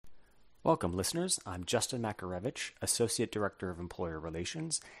Welcome, listeners. I'm Justin Makarevich, Associate Director of Employer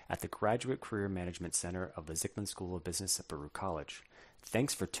Relations at the Graduate Career Management Center of the Zicklin School of Business at Baruch College.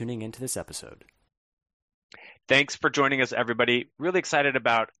 Thanks for tuning into this episode. Thanks for joining us, everybody. Really excited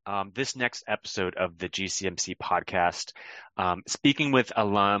about this next episode of the GCMC podcast. Speaking with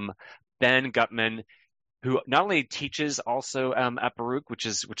alum Ben Guttmann, who not only teaches also at Baruch, which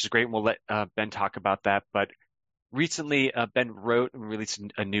is great. We'll let Ben talk about that. But recently, Ben wrote and released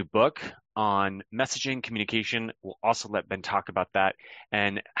a new book on messaging communication. We'll also let Ben talk about that,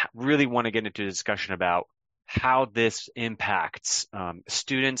 and really want to get into a discussion about how this impacts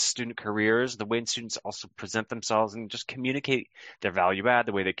student careers, the way students also present themselves and just communicate their value add,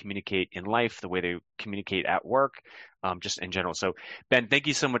 the way they communicate in life, the way they communicate at work, just in general. So, Ben, thank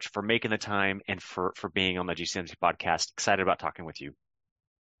you so much for making the time and for being on the GCMC podcast. Excited about talking with you.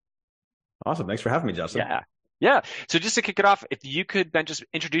 Awesome. Thanks for having me, Justin. Yeah. So just to kick it off, if you could, Ben, just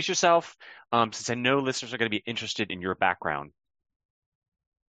introduce yourself, since I know listeners are going to be interested in your background.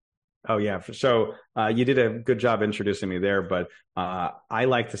 Oh, yeah. So you did a good job introducing me there, but I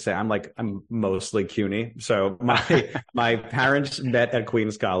like to say I'm mostly CUNY. So my parents met at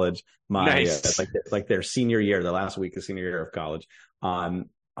Queens College, Nice. like their senior year, the last week of senior year of college.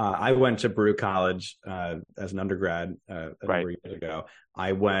 I went to Baruch College as an undergrad a number of years ago.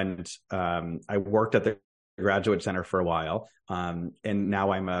 I worked at the Graduate Center for a while, and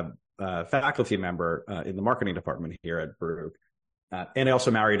now I'm a faculty member in the marketing department here at Baruch. And I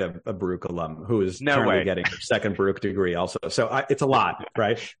also married a Baruch alum who is currently getting her second Baruch degree also. So it's a lot,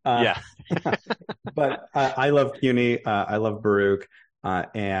 right? Yeah. But I love CUNY. I love Baruch.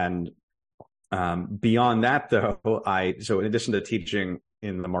 And beyond that, though, so in addition to teaching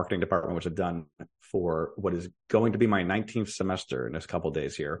in the marketing department, which I've done for what is going to be my 19th semester in a couple of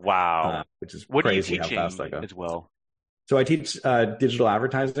days here. Wow. Which is what crazy are you teaching how fast I go. as well? So I teach digital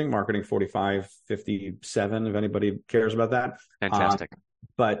advertising, marketing 45, 57, if anybody cares about that. Fantastic.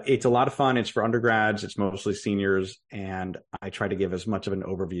 But it's a lot of fun. It's for undergrads. It's mostly seniors. And I try to give as much of an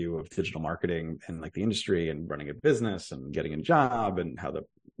overview of digital marketing and like the industry and running a business and getting a job and how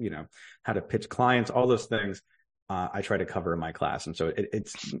to pitch clients, all those things. I try to cover in my class. And so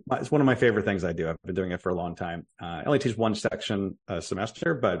it's one of my favorite things I do. I've been doing it for a long time. I only teach one section a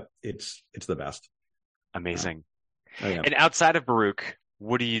semester, but it's the best. Amazing. Yeah. And outside of Baruch,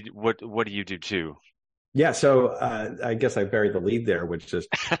 what do you do too? Yeah, so I guess I buried the lead there, which is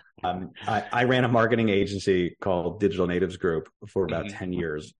I ran a marketing agency called Digital Natives Group for about 10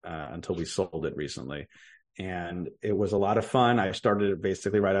 years until we sold it recently. And it was a lot of fun. I started it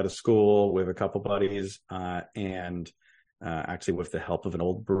basically right out of school with a couple buddies and actually with the help of an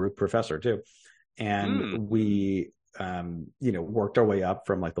old Baruch professor too. And we worked our way up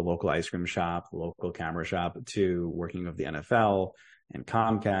from like the local ice cream shop, local camera shop to working with the NFL and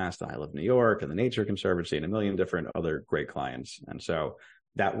Comcast, I Live New York and the Nature Conservancy and a million different other great clients. And so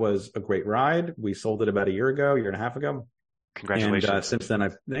that was a great ride. We sold it about a year and a half ago. Congratulations. And since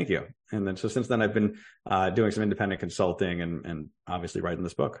then, thank you. And then, since then I've been doing some independent consulting and obviously writing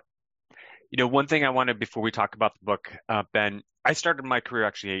this book. One thing I wanted before we talk about the book, Ben, I started my career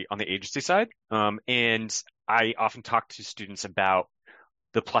actually on the agency side. And I often talk to students about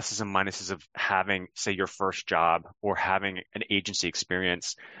the pluses and minuses of having, say, your first job or having an agency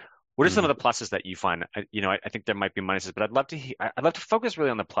experience. What are some of the pluses that you find? I think there might be minuses, but I'd love to focus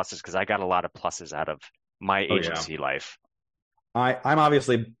really on the pluses because I got a lot of pluses out of my agency life. I'm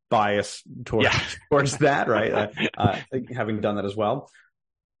obviously biased towards that, right? Having done that as well.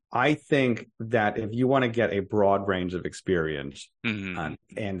 I think that if you want to get a broad range of experience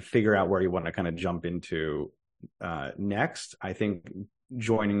and figure out where you want to kind of jump into next, I think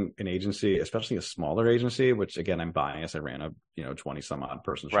joining an agency, especially a smaller agency, which again, I'm biased. I ran a 20 some odd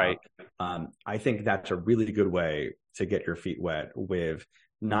person shop. Right. I think that's a really good way to get your feet wet with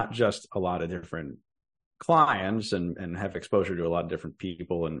not just a lot of different clients and have exposure to a lot of different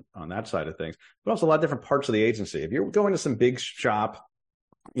people and on that side of things, but also a lot of different parts of the agency. If you're going to some big shop,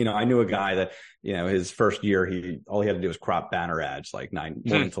 I knew a guy that, his first year, all he had to do was crop banner ads, like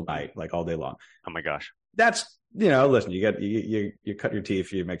morning till night, like all day long. Oh my gosh. That's, listen, you cut your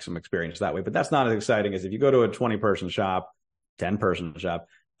teeth, you make some experience that way, but that's not as exciting as if you go to a 20 person shop, 10 person shop,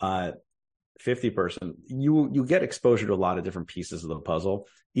 50 person, you get exposure to a lot of different pieces of the puzzle.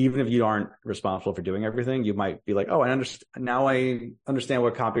 Even if you aren't responsible for doing everything, you might be like, oh, I understand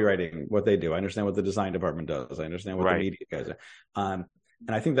what copywriting, what they do. I understand what the design department does. I understand what the media guys are.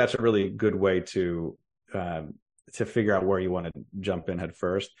 And I think that's a really good way to figure out where you want to jump in head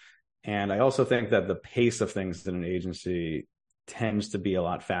first. And I also think that the pace of things in an agency tends to be a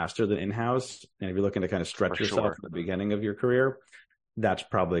lot faster than in-house. And if you're looking to kind of stretch yourself at the beginning of your career, that's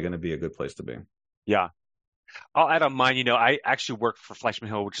probably going to be a good place to be. Yeah. I'll add on mine, I actually work for Fleischman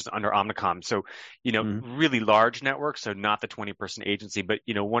Hill, which is under Omnicom. So, really large network. So not the 20-person agency, but,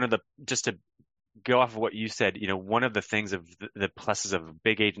 just to go off of what you said, one of the things of the pluses of a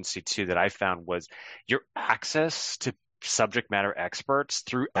big agency too, that I found was your access to subject matter experts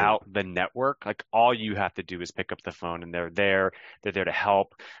throughout the network. Like all you have to do is pick up the phone and they're there to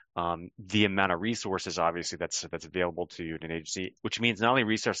help. The amount of resources, obviously, that's available to you in an agency, which means not only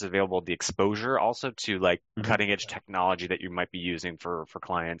resources available, the exposure also to like cutting edge technology that you might be using for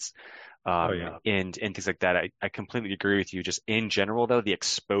clients, and things like that. I completely agree with you. Just in general, though, the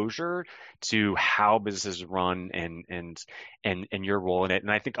exposure to how businesses run and your role in it,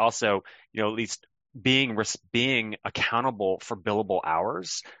 and I think also, at least being accountable for billable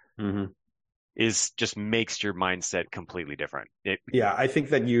hours is just makes your mindset completely different. I think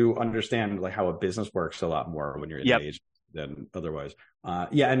that you understand like how a business works a lot more when you're in the agency than otherwise.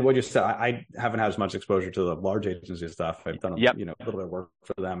 And what you said, I haven't had as much exposure to the large agency stuff. I've done a little bit of work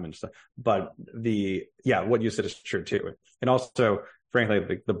for them and stuff. But what you said is true too. And also,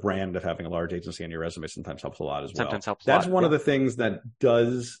 frankly, the brand of having a large agency on your resume sometimes helps a lot as well. That's one of the things that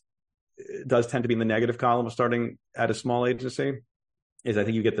does tend to be in the negative column of starting at a small agency, is I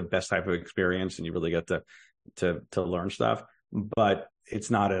think you get the best type of experience and you really get to learn stuff, but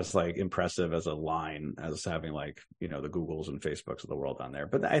it's not as like impressive as a line as having like, the Googles and Facebooks of the world on there.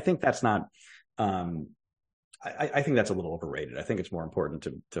 But I think that's not, I think that's a little overrated. I think it's more important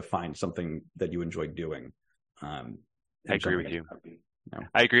to find something that you enjoy doing. I agree with you.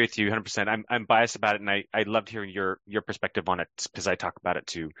 I agree with you 100%. I'm biased about it, and I loved hearing your perspective on it because I talk about it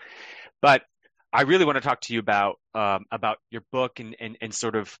too. But I really want to talk to you about your book and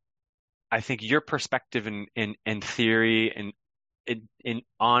sort of, I think your perspective and theory and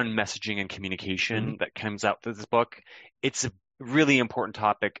on messaging and communication that comes out through this book. It's a really important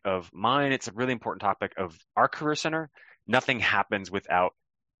topic of mine. It's a really important topic of our Career Center. Nothing happens without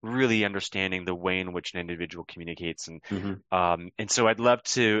really understanding the way in which an individual communicates. And so I'd love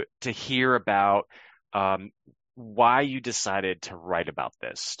to hear about why you decided to write about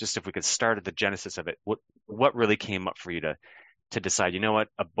this. Just if we could start at the genesis of it, what really came up for you to decide,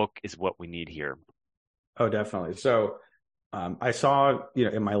 a book is what we need here? Oh, definitely. So I saw,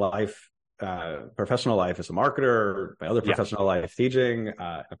 in my life, professional life as a marketer, my other professional life teaching,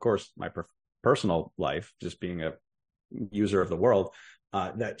 of course, my personal life, just being a user of the world,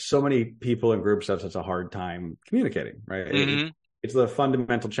 that so many people and groups have such a hard time communicating, right? It's the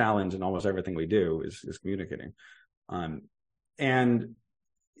fundamental challenge in almost everything we do is communicating. So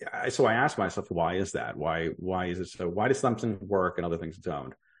I asked myself, why is that? Why is it so? Why does something work and other things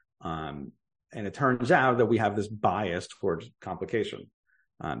don't? And it turns out that we have this bias towards complication.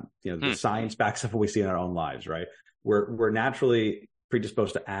 The science backs up what we see in our own lives, right? We're naturally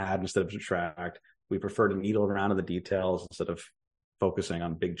predisposed to add instead of subtract. We prefer to needle around in the details instead of focusing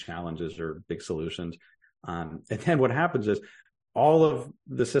on big challenges or big solutions. And then what happens is all of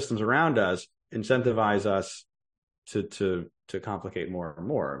the systems around us incentivize us to complicate more and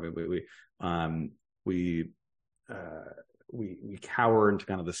more. I mean, we cower into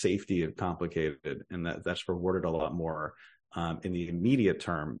kind of the safety of complicated, and that's rewarded a lot more in the immediate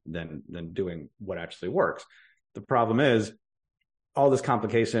term than doing what actually works. The problem is all this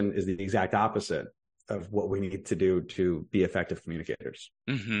complication is the exact opposite of what we need to do to be effective communicators.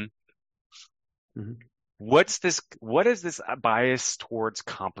 What is this bias towards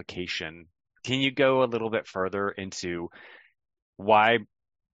complication? Can you go a little bit further into why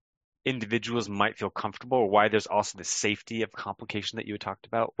individuals might feel comfortable, or why there's also the safety of complication that you had talked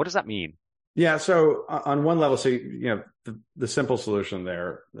about? What does that mean? Yeah. So on one level, the simple solution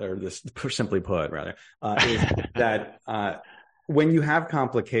there, or this simply put rather, is that when you have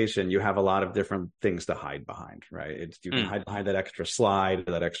complication, you have a lot of different things to hide behind, right? You can hide behind that extra slide,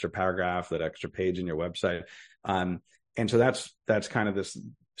 that extra paragraph, that extra page in your website. And so that's kind of this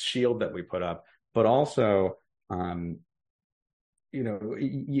shield that we put up, but also,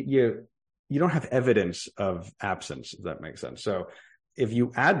 you don't have evidence of absence, if that makes sense. So if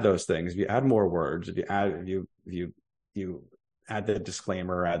you add those things, if you add more words, if you add the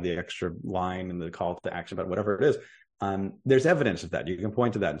disclaimer, add the extra line and the call to action about whatever it is, there's evidence of that. You can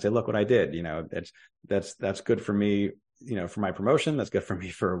point to that and say, look what I did. That's good for me, for my promotion. That's good for me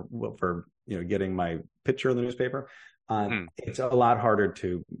for getting my picture in the newspaper. It's a lot harder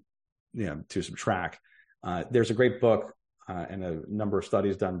to subtract. There's a great book and a number of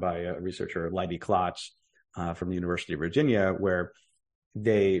studies done by a researcher, Leidy Klotz, from the University of Virginia, where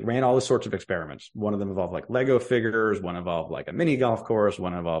they ran all sorts of experiments. One of them involved like Lego figures, one involved like a mini golf course,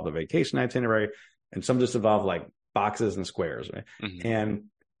 one involved a vacation itinerary, and some just involved like boxes and squares, right? Mm-hmm. And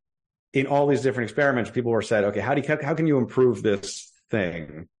in all these different experiments, people were said, okay, how can you improve this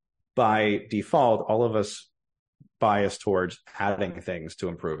thing? By default, all of us bias towards adding things to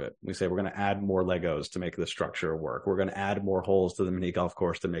improve it. We say we're going to add more Legos to make the structure work. We're going to add more holes to the mini golf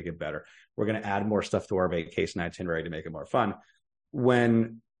course to make it better. We're going to add more stuff to our vacation itinerary to make it more fun.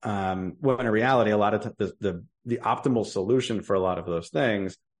 When in reality, a lot of the optimal solution for a lot of those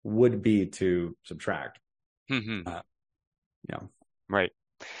things would be to subtract. Mm-hmm. Yeah. Right.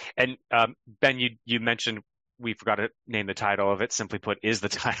 And Ben, you mentioned, we forgot to name the title of it. Simply put, is the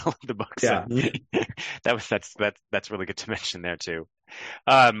title of the book. So Yeah. that's really good to mention there too.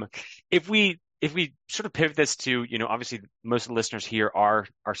 If we sort of pivot this to, obviously most of the listeners here are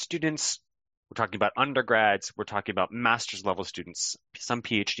students. We're talking about undergrads. We're talking about master's level students, some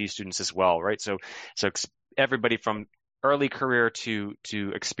PhD students as well, right? So everybody from early career to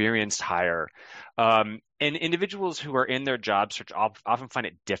experienced hire. And individuals who are in their job search often find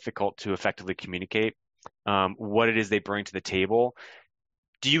it difficult to effectively communicate what it is they bring to the table.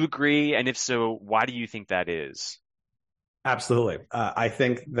 Do you agree? And if so, why do you think that is? Absolutely. I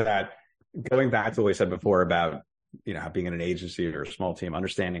think that going back to what we said before about, being in an agency or a small team,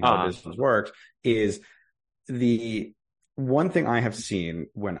 understanding how business works, is the one thing I have seen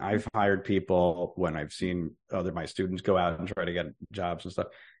when I've hired people, when I've seen my students go out and try to get jobs and stuff,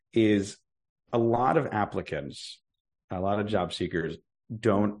 is a lot of applicants, a lot of job seekers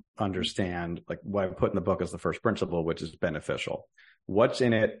don't understand, like what I put in the book as the first principle, which is beneficial. What's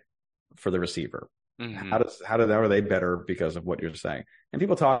in it for the receiver? Mm-hmm. How are they better because of what you're saying? And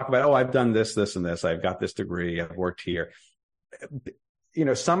people talk about, oh, I've done this, this, and this. I've got this degree. I've worked here.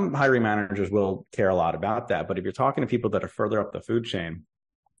 Some hiring managers will care a lot about that. But if you're talking to people that are further up the food chain,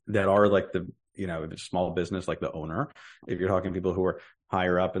 that are like the small business, like the owner, if you're talking to people who are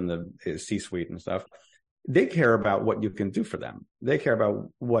higher up in the C-suite and stuff, they care about what you can do for them. They care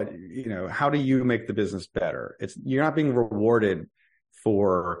about what, how do you make the business better? You're not being rewarded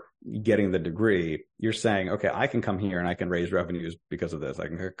for getting the degree. You're saying, okay, I can come here and I can raise revenues because of this. I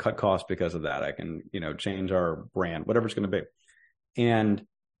can cut costs because of that. I can, change our brand, whatever it's going to be. And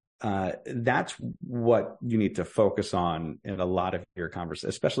that's what you need to focus on in a lot of your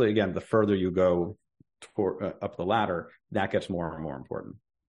conversations, especially, again, the further you go up the ladder, that gets more and more important.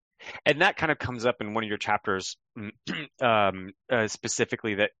 And that kind of comes up in one of your chapters,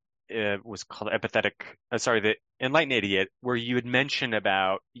 specifically that was called the Enlightened Idiot, where you had mentioned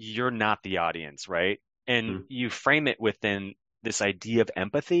about you're not the audience, right? And you frame it within this idea of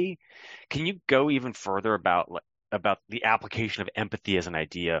empathy. Can you go even further about the application of empathy as an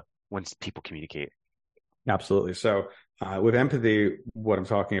idea when people communicate? Absolutely. So with empathy, what I'm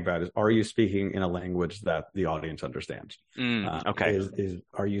talking about is, are you speaking in a language that the audience understands? Okay.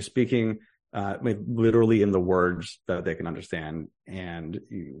 Are you speaking literally in the words that they can understand? And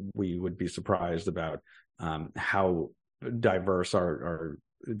we would be surprised about how diverse our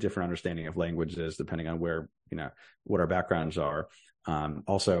different understanding of language is, depending on where, what our backgrounds are.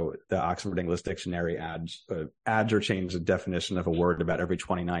 Also, the Oxford English Dictionary adds or changes the definition of a word about every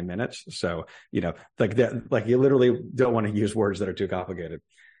 29 minutes. So, like you literally don't want to use words that are too complicated.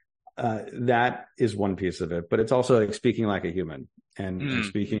 That is one piece of it, but it's also like speaking like a human and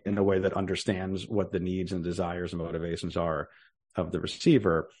speaking in a way that understands what the needs and desires and motivations are of the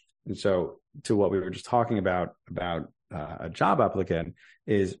receiver. And so, to what we were just talking about a job applicant,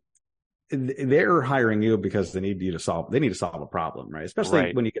 is they're hiring you because they need to solve a problem, right?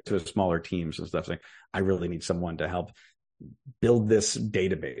 Especially when you get to smaller teams and stuff, saying, I really need someone to help build this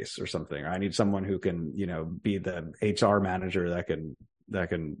database or something. Or I need someone who can, be the HR manager that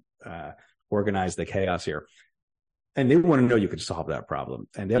can organize the chaos here. And they want to know you can solve that problem.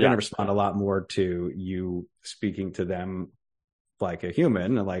 And they're going to respond a lot more to you speaking to them like a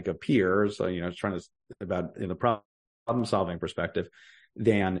human, like a peer. So, trying to about in a problem solving perspective,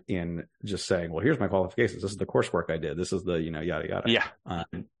 than in just saying, well, here's my qualifications. This is the coursework I did. This is the, yada, yada. Yeah.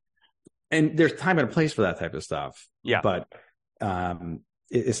 And there's time and a place for that type of stuff. Yeah. But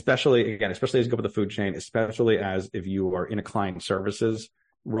especially as you go up the food chain, especially as if you are in a client services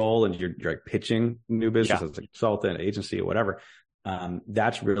role and you're like pitching new business as a consultant, agency, or whatever,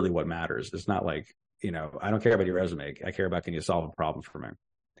 that's really what matters. It's not like, I don't care about your resume. I care about, can you solve a problem for me?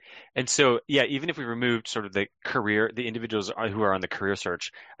 And so, even if we removed sort of the individuals who are on the career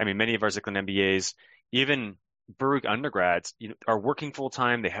search, I mean, many of our Zicklin MBAs, even Baruch undergrads, are working full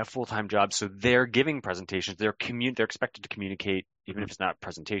time. They have full time jobs, so they're giving presentations. They're expected to communicate, even if it's not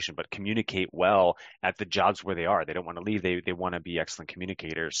presentation, but communicate well at the jobs where they are. They don't want to leave. They want to be excellent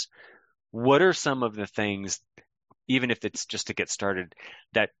communicators. What are some of the things, even if it's just to get started,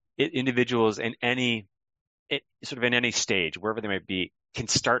 that individuals in any sort of in any stage, wherever they might be, can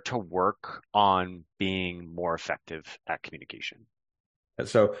start to work on being more effective at communication?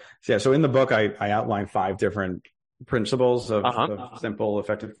 So in the book, I outline 5 different principles of simple,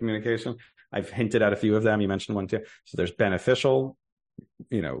 effective communication. I've hinted at a few of them. You mentioned one too. So there's beneficial,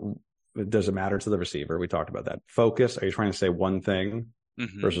 does it matter to the receiver? We talked about that. Focus. Are you trying to say one thing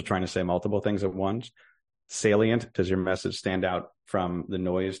versus trying to say multiple things at once? Salient. Does your message stand out from the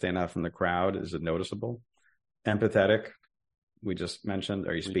noise, stand out from the crowd? Is it noticeable? Empathetic. We just mentioned,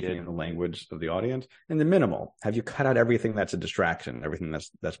 are you speaking in the language of the audience? And the minimal. Have you cut out everything that's a distraction, everything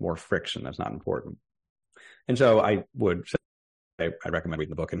that's more friction, that's not important? And so I would say, I recommend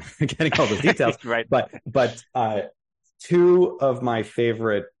reading the book and getting all those details. Right. But 2 of my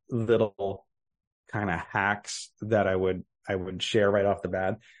favorite little kind of hacks that I would share right off the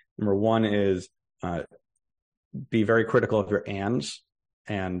bat. Number 1 is be very critical of your ands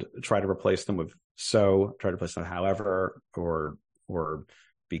and try to replace them with so, try to replace them however, or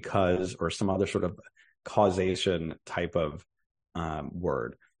because, or some other sort of causation type of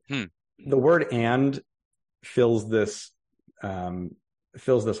word. The word and fills this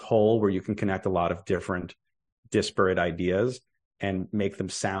hole where you can connect a lot of different disparate ideas and make them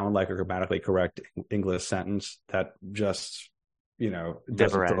sound like a grammatically correct English sentence that just,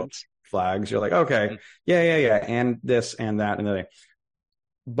 never ends. Flags. You're like, okay, yeah, and this and that and the.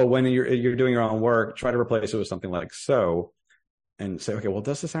 But when you're doing your own work, try to replace it with something like so, and say, okay, well,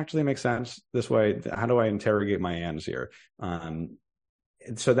 does this actually make sense this way? How do I interrogate my ands here?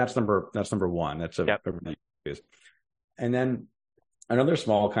 So that's number 1. That's a and then another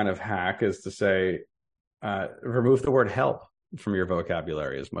small kind of hack is to say, remove the word help from your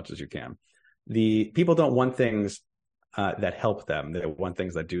vocabulary as much as you can. The people don't want things that help them. They want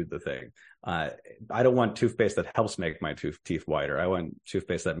things that do the thing. I don't want toothpaste that helps make my teeth whiter. I want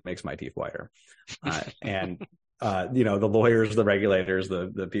toothpaste that makes my teeth whiter. And the lawyers, the regulators,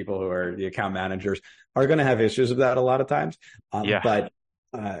 the people who are the account managers are going to have issues with that a lot of times. But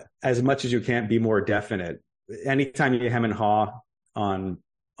as much as you can, be more definite. Anytime you hem and haw on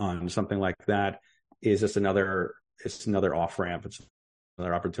something like that is just another off ramp. It's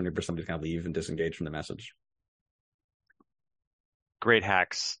another opportunity for somebody to kind of leave and disengage from the message. Great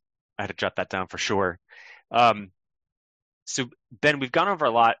hacks. I had to jot that down for sure. So Ben, we've gone over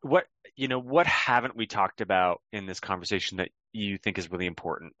a lot. What haven't we talked about in this conversation that you think is really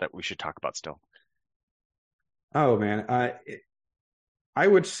important that we should talk about still? Oh man, I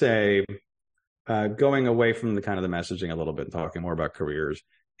would say going away from the kind of the messaging a little bit and talking more about careers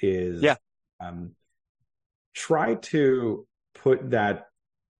is try to put the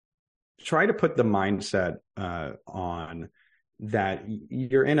mindset on that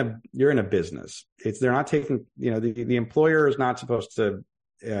you're in a business. They're not taking, the employer is not supposed to,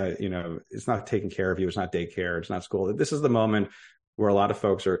 it's not taking care of you. It's not daycare. It's not school. This is the moment where a lot of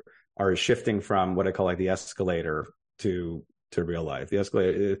folks are shifting from what I call like the escalator to real life. The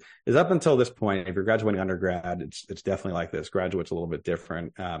escalator is up until this point. If you're graduating undergrad, it's definitely like this. Graduate's a little bit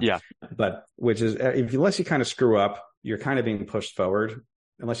different. But which is, unless you kind of screw up, you're kind of being pushed forward.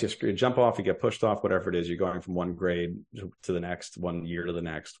 Unless you jump off, you get pushed off, whatever it is, you're going from one grade to the next, 1 year to the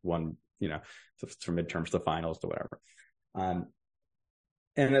next, from midterms to finals to whatever. And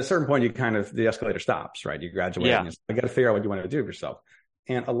at a certain point, the escalator stops, right? You graduate and you got to figure out what you want to do with yourself.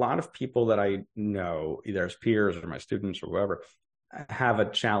 And a lot of people that I know, either as peers or my students or whoever, have a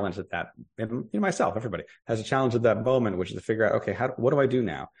challenge at that. And myself, everybody has a challenge at that moment, which is to figure out, okay, what do I do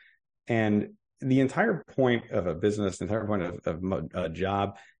now? And the entire point of a business, the entire point of a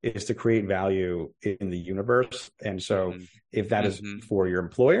job is to create value in the universe. And so if that is for your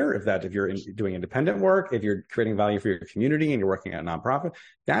employer, if you're doing independent work, if you're creating value for your community and you're working at a nonprofit,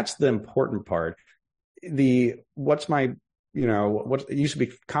 that's the important part. What you should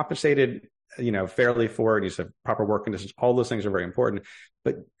be compensated, fairly for it. You said proper work conditions, all those things are very important,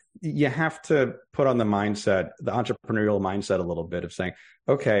 but you have to put on the entrepreneurial mindset a little bit of saying,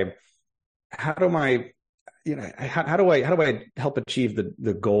 okay, how do I help achieve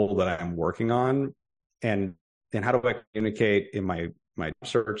the goal that I'm working on, and how do I communicate in my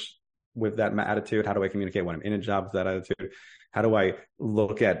search with that attitude? How do I communicate when I'm in a job with that attitude? How do I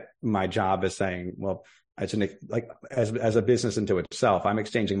look at my job as saying, well, as a business into itself, I'm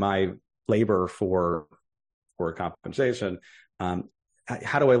exchanging my labor for compensation. How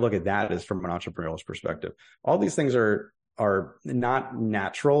do I look at that as from an entrepreneurial perspective? All these things are not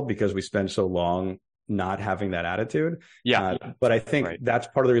natural because we spend so long not having that attitude. But I think that's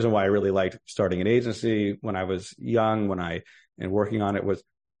part of the reason why I really liked starting an agency when I was young, and working on it was,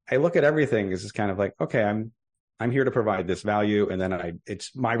 I look at everything as just kind of like, okay, I'm here to provide this value. And then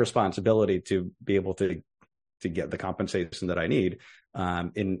it's my responsibility to be able to to get the compensation that I need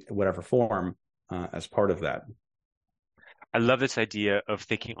in whatever form as part of that. I love this idea of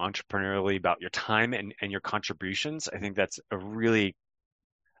thinking entrepreneurially about your time and your contributions. I think that's a really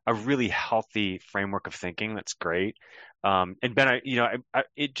healthy framework of thinking. That's great. And Ben,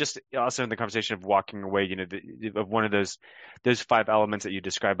 it just also in the conversation of walking away, of one of those 5 elements that you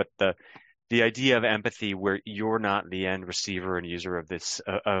described, but the idea of empathy, where you're not the end receiver and user of this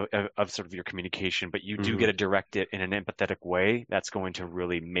of sort of your communication, but you do get to direct it in an empathetic way. That's going to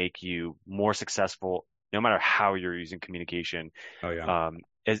really make you more successful, no matter how you're using communication. Oh yeah.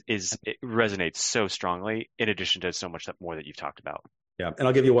 It resonates so strongly, in addition to so much more that you've talked about. Yeah, and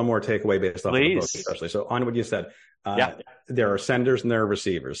I'll give you one more takeaway based off of the book, Please. especially. So on what you said, there are senders and there are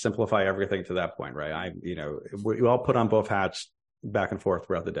receivers. Simplify everything to that point, right? We all put on both hats back and forth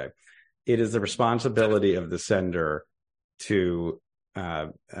throughout the day. It is the responsibility of the sender to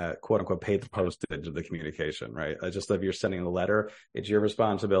quote unquote pay the postage of the communication, right? Just if you're sending a letter, it's your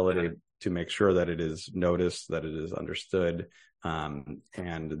responsibility to make sure that it is noticed, that it is understood, and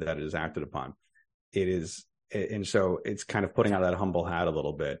that it is acted upon. It is. And so it's kind of putting on that humble hat a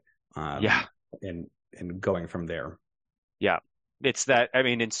little bit, and going from there. Yeah, it's that. I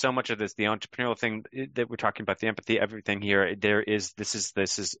mean, in so much of this, the entrepreneurial thing that we're talking about, the empathy, everything here,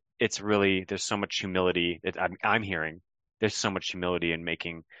 it's really, there's so much humility that I'm hearing. There's so much humility in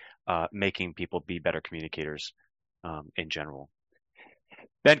making people be better communicators, in general.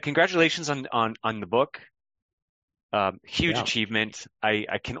 Ben, congratulations on the book. Huge achievement.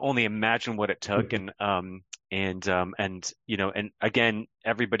 I can only imagine what it took, and again,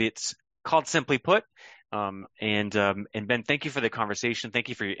 everybody, it's called Simply Put. And Ben, thank you for the conversation. Thank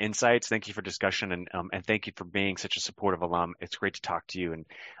you for your insights. Thank you for discussion, and thank you for being such a supportive alum. It's great to talk to you and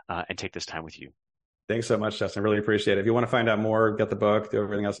take this time with you. Thanks so much, Justin. I really appreciate it. If you want to find out more, get the book, do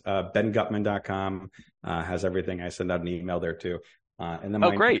everything else. BenGuttmann.com has everything. I send out an email there too. And then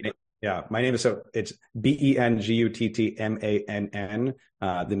great. My name is, so it's BenGuttmann.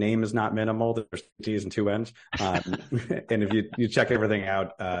 The name is not minimal. There's 2 T's and 2 N's. And if you check everything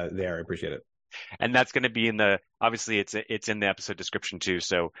out there, I appreciate it. And that's going to be obviously it's in the episode description too.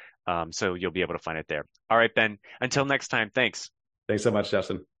 So you'll be able to find it there. All right, Ben, until next time. Thanks. Thanks so much,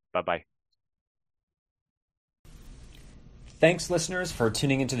 Justin. Bye-bye. Thanks, listeners, for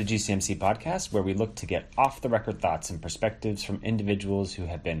tuning into the GCMC podcast, where we look to get off-the-record thoughts and perspectives from individuals who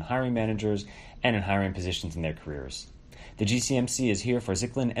have been hiring managers and in hiring positions in their careers. The GCMC is here for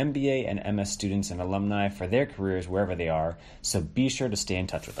Zicklin MBA and MS students and alumni for their careers wherever they are, so be sure to stay in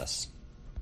touch with us.